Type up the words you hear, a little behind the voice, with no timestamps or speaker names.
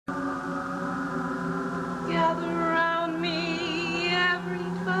gather around me,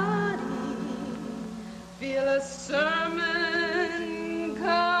 everybody. Feel a sermon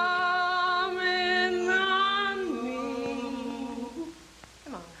coming on me.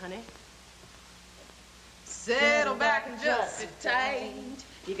 Come on, honey. Settle back and just sit tight.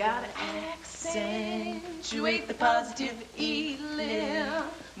 You gotta accentuate the positive,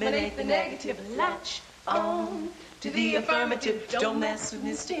 eliminate the negative, latch on to the affirmative. Don't mess with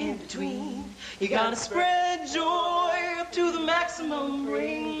Mr. In-Between. You gotta spread joy up to the maximum,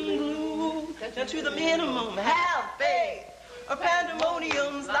 bring gloom down to the minimum. Have faith, or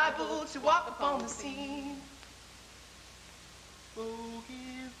pandemonium's liable to walk upon the scene.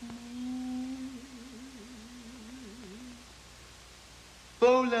 Forgive me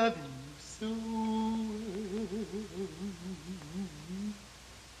for loving you so.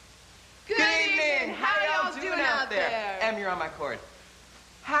 Good evening. How y'all doing out there? Em, you're on my cord.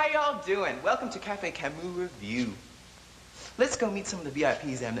 How y'all doing? Welcome to Cafe Camus Review. Let's go meet some of the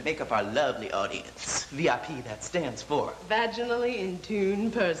VIPs, Em, that make up our lovely audience. VIP, that stands for Vaginally in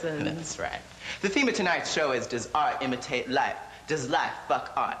tune person. That's right. The theme of tonight's show is, does art imitate life? Does life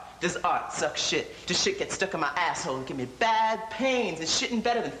fuck art? Does art suck shit? Does shit get stuck in my asshole and give me bad pains? Is shitting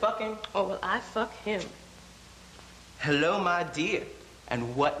better than fucking? Oh, well, I fuck him. Hello, my dear.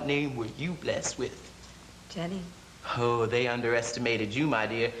 And what name were you blessed with? Jenny. Oh, they underestimated you, my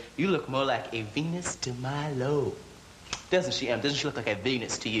dear. You look more like a Venus de Milo. Doesn't she, Em? Doesn't she look like a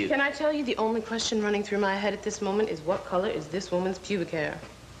Venus to you? Can I tell you the only question running through my head at this moment is what color is this woman's pubic hair?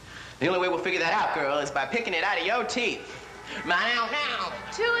 The only way we'll figure that out, girl, is by picking it out of your teeth. Now.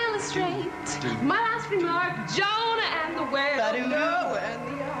 To illustrate my last remark, Jonah and the whale, Noah and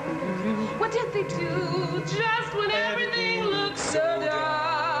the ark. What did they do just when everything looked so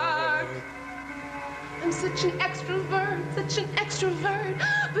dark? I'm such an extrovert,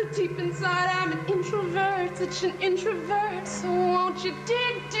 but deep inside I'm an introvert, such an introvert. So won't you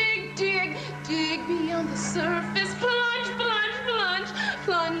dig beyond the surface, plunge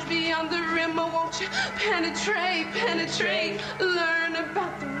beyond the rim. Oh, won't you penetrate, learn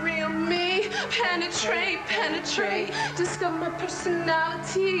about the real me, penetrate, discover my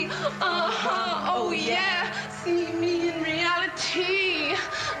personality. Oh yeah, see me in reality.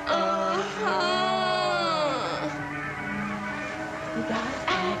 You gotta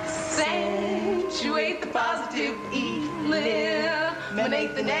accentuate the positive,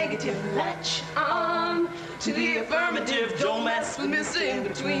 eliminate the negative, latch on to the affirmative. Don't mess with Mr.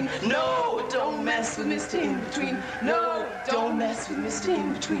 In-Between. No, don't mess with Mr. In-Between. No, don't mess with Mr.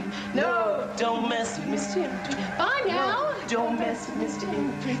 In-Between. No, don't mess with Mr. In-Between. Bye now. Don't mess with Mr.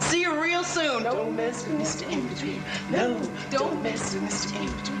 In-Between. See you real soon. Don't mess with Mr. In-Between. No, don't mess with Mr.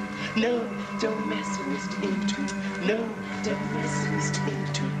 In-Between. No, don't mess with Mr. In-Between. No, don't mess with Mr.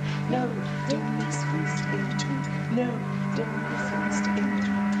 In-Between. No, don't mess with Mr. In-Between. No, don't mess with Mr.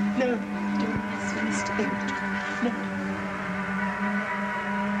 In-Between. No, don't mess with Mr. In-Between.